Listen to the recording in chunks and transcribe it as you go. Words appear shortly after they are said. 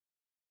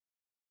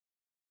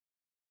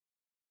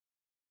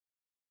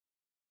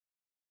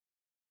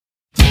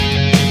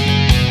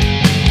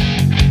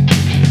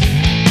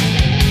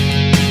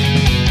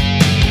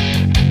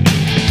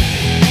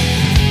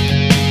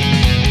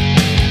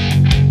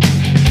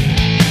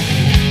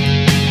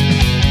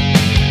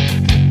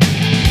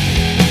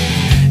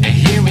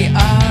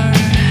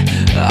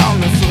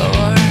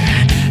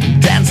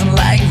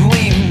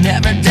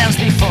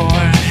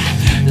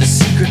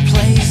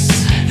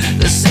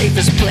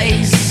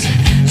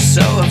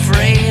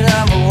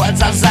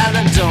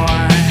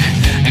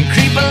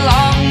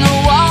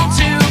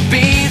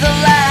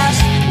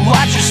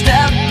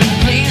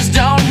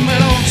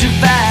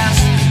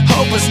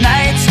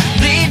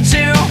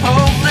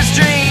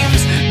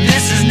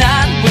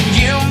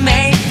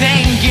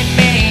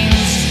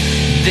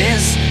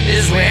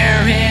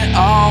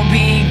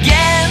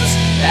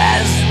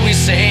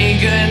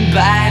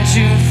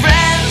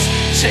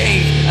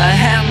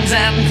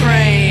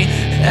pray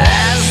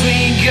as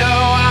we go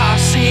our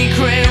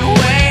secret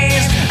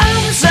ways.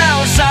 I'm so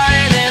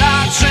sorry that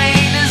our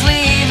train is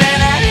leaving,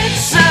 and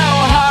it's so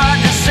hard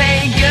to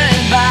say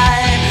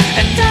goodbye.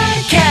 And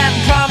I can't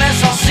promise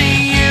I'll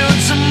see you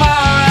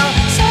tomorrow,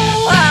 so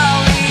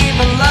I'll leave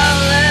a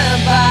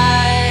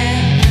lullaby.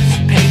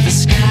 Paint the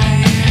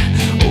sky,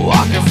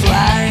 walk or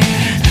fly,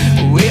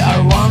 we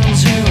are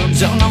ones who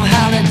don't know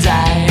how to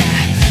die.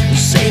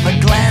 Save a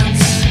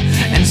glance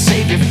and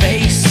save your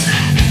face,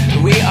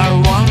 we are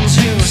ones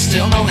who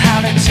still know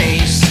how to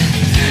taste.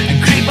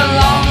 And creep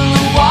along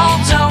the wall,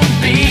 don't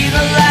be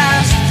the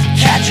last.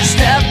 Catch your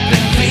step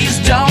and please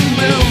don't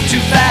move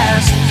too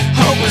fast.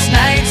 Hopeless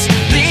nights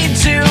lead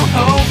to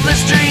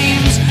hopeless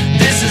dreams.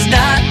 This is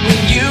not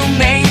what you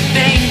may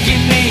think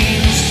it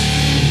means.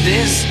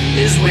 This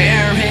is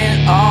where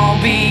it all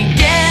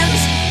begins,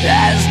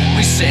 as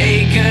we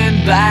say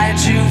goodbye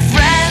to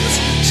friends.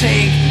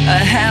 Take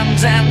a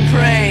hand and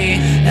pray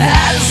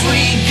as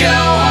we go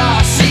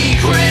our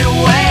secret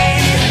way.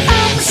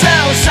 I'm so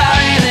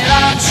sorry that